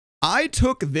I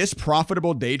took this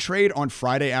profitable day trade on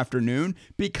Friday afternoon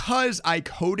because I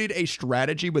coded a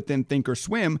strategy within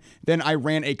ThinkorSwim. Then I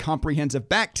ran a comprehensive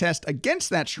backtest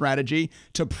against that strategy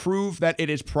to prove that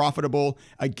it is profitable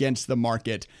against the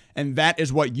market. And that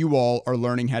is what you all are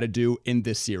learning how to do in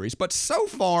this series. But so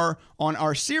far on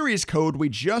our series code, we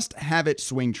just have it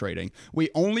swing trading. We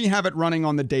only have it running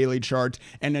on the daily chart.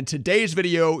 And in today's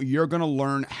video, you're going to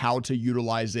learn how to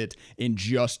utilize it in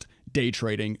just day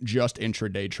trading, just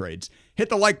intraday trades. Hit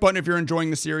the like button if you're enjoying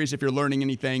the series, if you're learning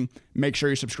anything. Make sure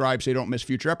you subscribe so you don't miss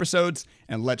future episodes,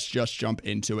 and let's just jump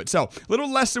into it. So, little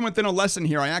lesson within a lesson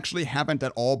here. I actually haven't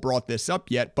at all brought this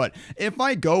up yet, but if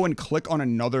I go and click on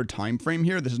another time frame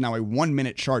here, this is now a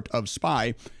 1-minute chart of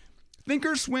SPY.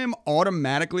 ThinkorSwim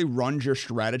automatically runs your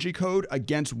strategy code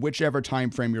against whichever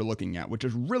time frame you're looking at, which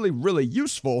is really, really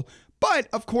useful. But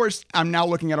of course, I'm now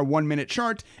looking at a 1-minute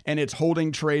chart and it's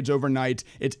holding trades overnight.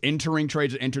 It's entering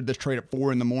trades. It entered this trade at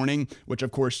 4 in the morning, which of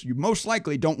course you most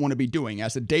likely don't want to be doing.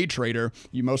 As a day trader,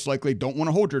 you most likely don't want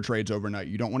to hold your trades overnight.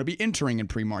 You don't want to be entering in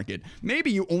pre-market.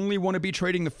 Maybe you only want to be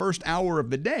trading the first hour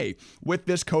of the day. With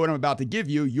this code I'm about to give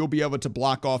you, you'll be able to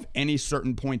block off any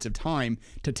certain points of time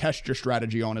to test your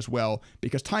strategy on as well,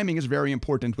 because timing is very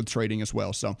important with trading as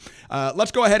well. So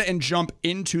let's go ahead and jump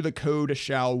into the code,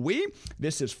 shall we?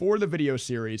 This is for the video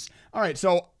series. All right,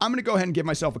 so I'm going to go ahead and give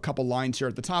myself a couple lines here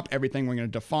at the top. Everything we're going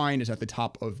to define is at the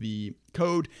top of the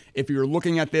code. If you're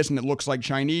looking at this and it looks like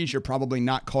Chinese, you're probably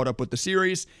not caught up with the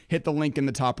series. Hit the link in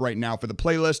the top right now for the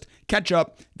playlist. Catch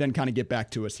up, then kind of get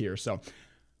back to us here. So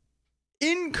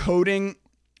in coding,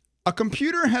 a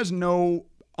computer has no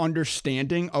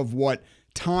understanding of what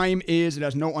time is. It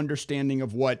has no understanding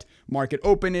of what market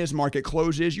open is, market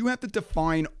close is. You have to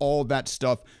define all that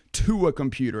stuff to a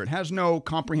computer. It has no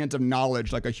comprehensive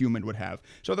knowledge like a human would have.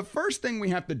 So the first thing we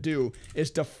have to do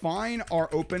is define our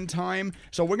open time.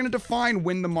 So we're going to define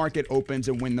when the market opens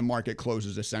and when the market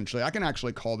closes, essentially. I can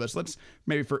actually call this, let's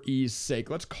maybe for ease sake,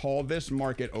 let's call this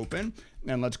market open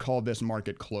and let's call this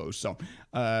market close. So,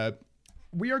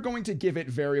 we are going to give it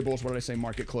variables. What did I say?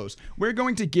 Market close. We're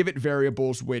going to give it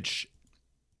variables which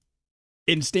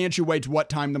instantiates what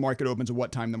time the market opens and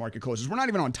what time the market closes. We're not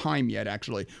even on time yet,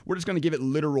 actually. We're just going to give it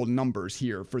literal numbers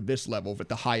here for this level, at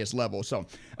the highest level. So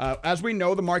as we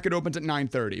know, the market opens at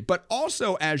 9:30. But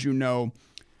also, as you know,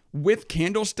 with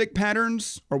candlestick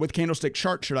patterns, or with candlestick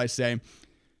charts, should I say,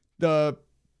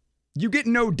 you get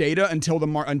no data until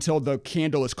the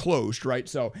candle is closed, right?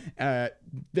 So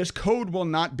this code will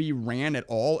not be ran at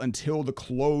all until the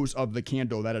close of the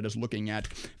candle that it is looking at.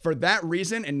 For that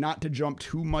reason, and not to jump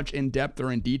too much in depth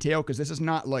or in detail, because this is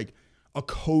not like a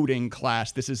coding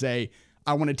class. This is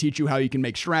I want to teach you how you can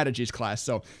make strategies class.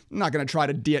 So I'm not going to try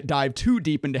to dive too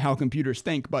deep into how computers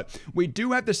think, but we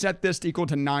do have to set this to equal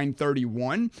to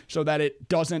 9:31 so that it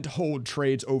doesn't hold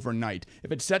trades overnight.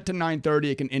 If it's set to 9:30,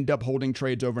 it can end up holding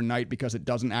trades overnight because it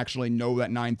doesn't actually know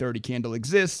that 9:30 candle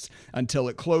exists until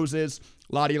it closes.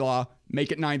 La-di-la, make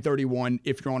it 9:31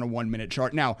 if you're on a 1-minute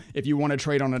chart. Now, if you want to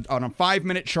trade on a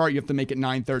 5-minute chart, you have to make it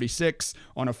 9:36.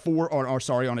 On a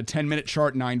 10-minute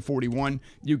chart, 9:41.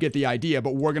 You get the idea,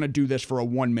 but we're going to do this for a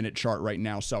 1-minute chart right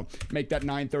now. So make that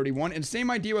 9:31. And same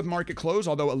idea with market close,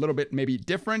 although a little bit maybe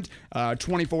different.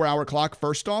 24-hour clock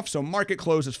first off. So market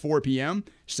close is 4 p.m.,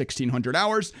 1600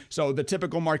 hours. So the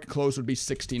typical market close would be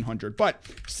 1600. But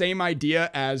same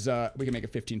idea as, we can make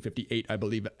it 1558, I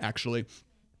believe, actually.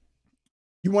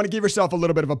 You want to give yourself a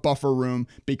little bit of a buffer room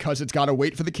because it's got to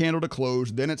wait for the candle to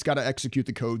close, then it's got to execute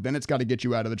the code, then it's got to get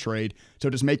you out of the trade. So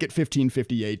just make it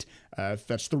 1558.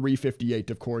 That's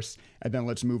 358, of course, and then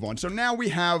let's move on. So now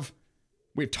we've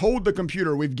told the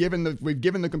computer, we've given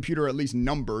the computer at least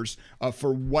numbers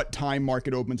for what time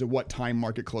market opens and what time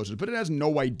market closes, but it has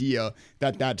no idea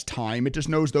that that's time. It just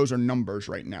knows those are numbers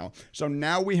right now. So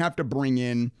now we have to bring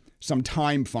in some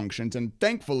time functions, and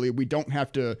thankfully we don't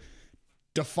have to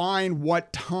define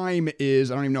what time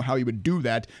is. I don't even know how you would do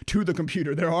that to the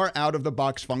computer. There are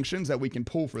out-of-the-box functions that we can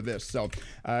pull for this. So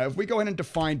if we go ahead and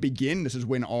define begin, this is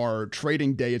when our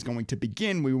trading day is going to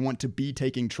begin. We want to be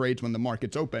taking trades when the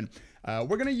market's open.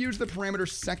 We're going to use the parameter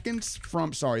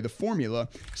the formula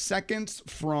seconds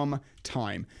from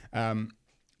time.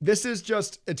 This is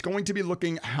just, it's going to be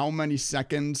looking how many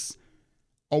seconds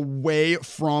away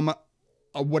from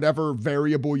whatever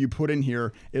variable you put in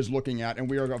here is looking at. And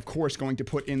we are, of course, going to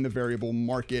put in the variable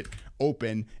market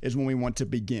open is when we want to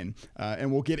begin.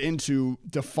 And we'll get into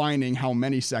defining how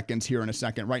many seconds here in a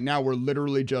second. Right now, we're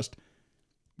literally just,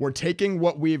 we're taking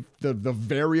what the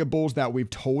variables that we've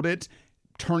told it,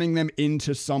 turning them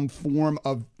into some form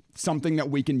of something that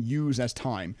we can use as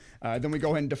time. Then we go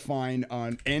ahead and define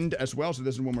an end as well. So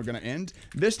this is when we're going to end.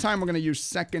 This time we're going to use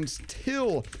seconds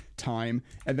till time,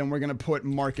 and then we're going to put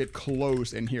market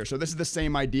close in here. So this is the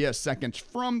same idea, seconds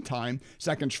from time,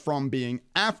 seconds from being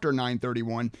after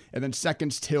 9:31, and then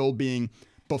seconds till being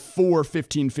before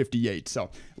 1558. So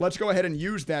let's go ahead and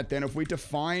use that then. If we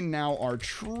define now our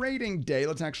trading day,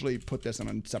 let's actually put this on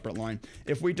a separate line.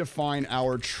 If we define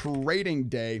our trading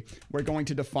day, we're going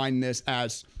to define this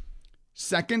as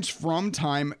seconds from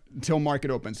time till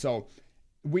market opens. So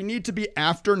we need to be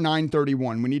after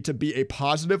 9:31. We need to be a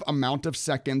positive amount of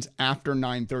seconds after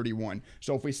 9:31.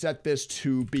 So if we set this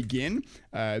to begin,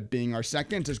 being our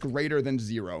seconds is greater than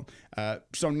 0.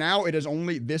 So now it is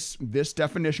only this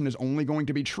definition is only going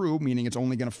to be true, meaning it's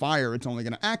only going to fire, it's only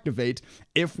going to activate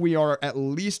if we are at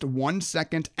least 1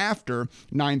 second after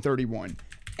 9:31.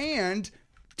 And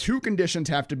two conditions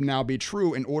have to now be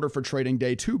true in order for trading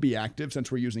day to be active,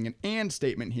 since we're using an and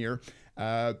statement here.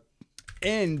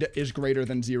 End is greater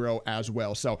than 0 as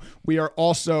well. So we are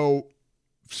also,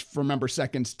 remember,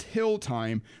 seconds till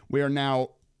time, we are now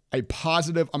a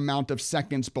positive amount of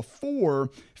seconds before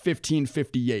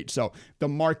 1558. So the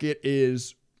market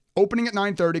is opening at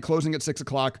 9:30, closing at 6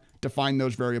 o'clock. Define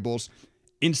those variables,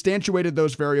 instantiated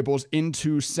those variables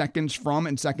into seconds from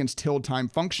and seconds till time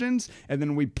functions, and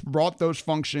then we brought those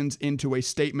functions into a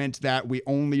statement that we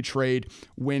only trade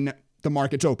when the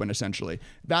market's open, essentially.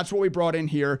 That's what we brought in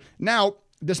here. Now,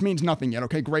 this means nothing yet.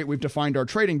 Okay, great. We've defined our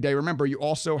trading day. Remember, you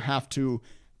also have to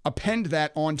append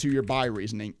that onto your buy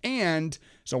reasoning. And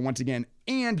so once again,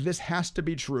 and this has to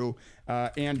be true,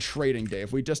 and trading day.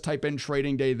 If we just type in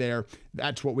trading day there,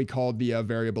 that's what we call the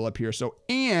variable up here. So,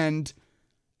 and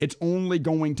it's only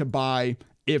going to buy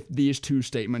if these two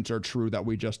statements are true that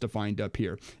we just defined up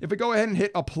here. If we go ahead and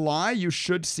hit apply, you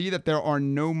should see that there are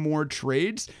no more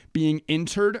trades being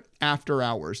entered after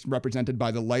hours, represented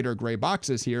by the lighter gray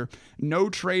boxes here. No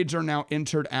trades are now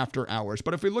entered after hours.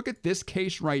 But if we look at this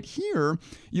case right here,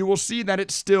 you will see that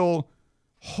it's still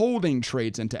holding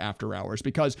trades into after hours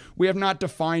because we have not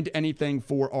defined anything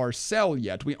for our sell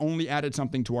yet. We only added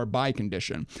something to our buy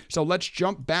condition. So let's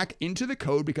jump back into the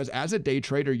code because as a day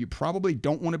trader, you probably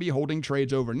don't want to be holding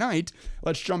trades overnight.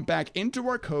 Let's jump back into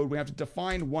our code. We have to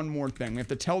define one more thing. We have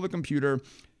to tell the computer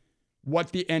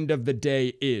what the end of the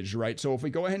day is, right? So if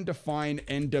we go ahead and define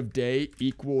end of day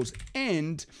equals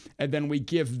end, and then we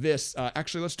give this,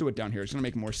 actually, let's do it down here. It's going to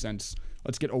make more sense.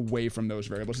 Let's get away from those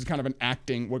variables. It's kind of an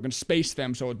acting. We're going to space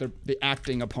them so the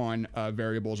acting upon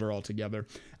variables are all together.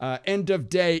 End of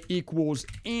day equals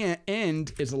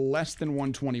end is less than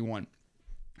 121.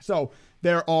 So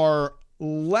there are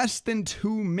less than 2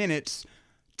 minutes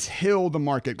till the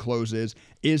market closes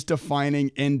is defining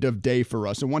end of day for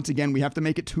us. So once again, we have to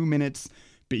make it 2 minutes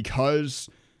because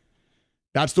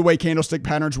that's the way candlestick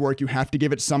patterns work. You have to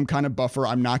give it some kind of buffer.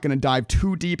 I'm not going to dive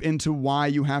too deep into why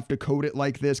you have to code it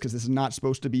like this because this is not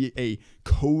supposed to be a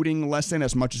coding lesson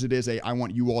as much as it is I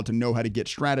want you all to know how to get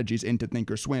strategies into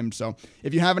ThinkorSwim. So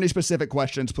if you have any specific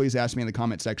questions, please ask me in the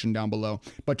comment section down below.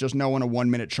 But just know on a 1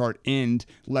 minute chart end,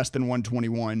 less than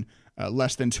 121,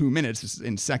 less than 2 minutes, this is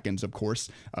in seconds, of course.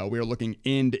 We are looking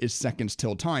end is seconds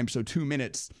till time. So 2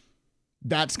 minutes.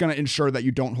 That's going to ensure that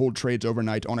you don't hold trades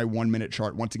overnight on a 1 minute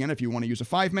chart. Once again, if you want to use a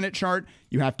 5 minute chart,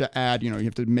 you have to add, you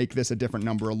have to make this a different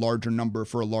number, a larger number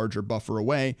for a larger buffer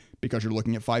away because you're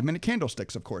looking at 5 minute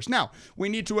candlesticks, of course. Now, we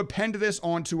need to append this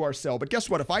onto our cell. But guess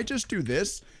what? If I just do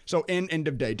this, so end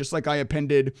of day, just like I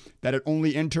appended that it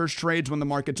only enters trades when the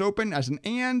market's open as an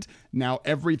and, now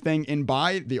everything in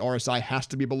buy, the RSI has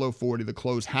to be below 40, the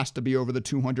close has to be over the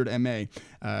 200 MA,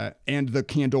 and the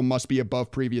candle must be above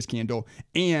previous candle,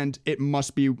 and it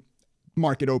must be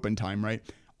market open time, right?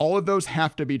 All of those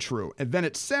have to be true. And then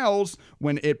it sells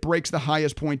when it breaks the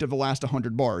highest point of the last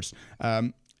 100 bars.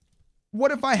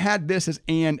 What if I had this as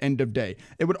an end of day?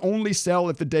 It would only sell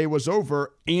if the day was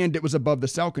over and it was above the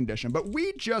sell condition. But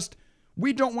we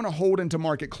don't want to hold into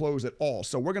market close at all.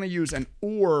 So we're going to use an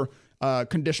or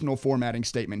conditional formatting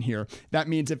statement here. That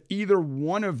means if either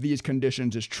one of these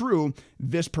conditions is true,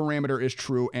 this parameter is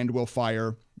true and will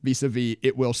fire vis-a-vis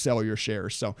it will sell your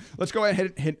shares. So let's go ahead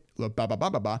and hit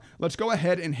let's go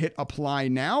ahead and hit apply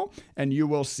now, and you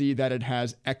will see that it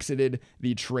has exited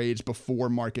the trades before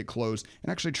market close.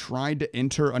 And actually tried to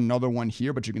enter another one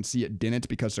here, but you can see it didn't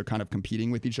because they're kind of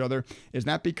competing with each other. Is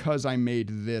that because I made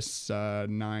this 9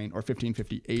 or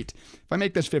 1558? If I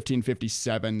make this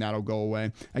 1557, that'll go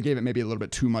away. I gave it maybe a little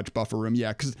bit too much buffer room.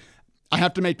 Yeah, because I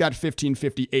have to make that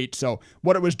 1558. So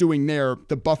what it was doing there,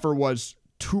 the buffer was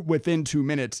within 2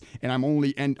 minutes, and I'm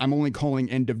only calling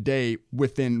end of day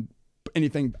within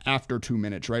anything after 2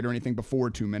 minutes, right? Or anything before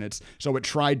 2 minutes. So it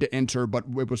tried to enter, but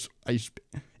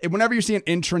whenever you see an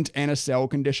entrant and a sell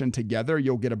condition together,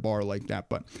 you'll get a bar like that.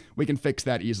 But we can fix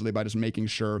that easily by just making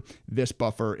sure this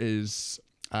buffer is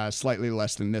slightly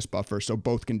less than this buffer, so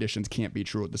both conditions can't be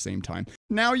true at the same time.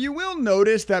 Now, you will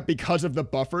notice that because of the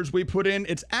buffers we put in,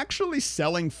 it's actually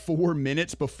selling 4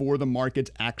 minutes before the market's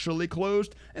actually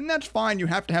closed, and that's fine. You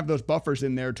have to have those buffers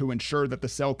in there to ensure that the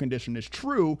sell condition is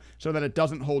true so that it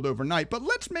doesn't hold overnight. But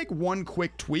let's make one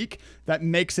quick tweak that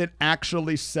makes it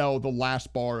actually sell the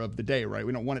last bar of the day, right?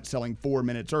 We don't want it selling 4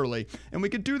 minutes early, and we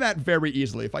could do that very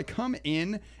easily. If I come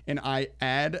in and I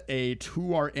add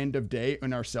to our end of day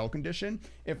in our sell condition,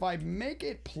 if I make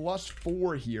it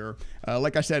 +4 here,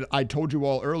 like I said, I told you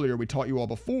all earlier, we taught you all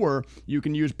before, you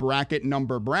can use bracket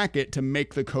number bracket to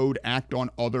make the code act on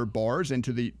other bars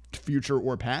into the future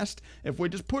or past. If we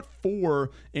just put 4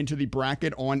 into the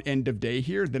bracket on end of day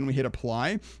here, then we hit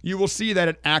apply, you will see that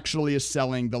it actually is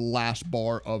selling the last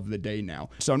bar of the day now.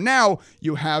 So now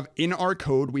you have in our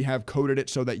code, we have coded it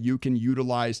so that you can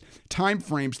utilize time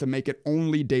frames to make it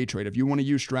only day trade. If you want to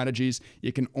use strategies,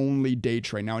 you can only day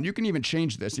trade now. And you can even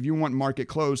change this. If you want market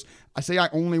close, I say I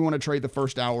only want to trade the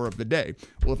first hour of the day.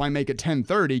 Well, if I make it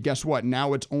 10:30, guess what?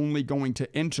 Now it's only going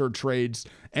to enter trades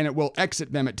and it will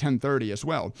exit them at 10:30 as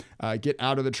well. Get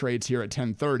out of the trades here at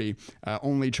 10:30,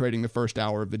 only trading the first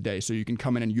hour of the day. So you can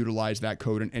come in and utilize that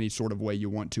code in any sort of way you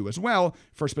want to as well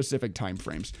for specific time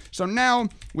frames. So now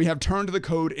we have turned the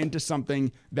code into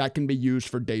something that can be used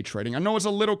for day trading. I know it's a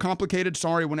little complicated.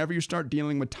 Sorry, whenever you start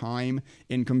dealing with time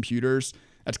in computers,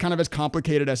 that's kind of as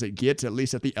complicated as it gets, at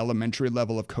least at the elementary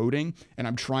level of coding. And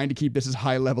I'm trying to keep this as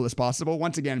high level as possible.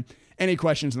 Once again, any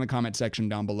questions in the comment section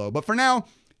down below. But for now,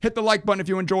 hit the like button if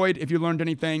you enjoyed. If you learned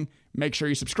anything, make sure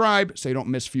you subscribe so you don't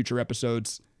miss future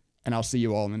episodes. And I'll see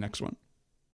you all in the next one.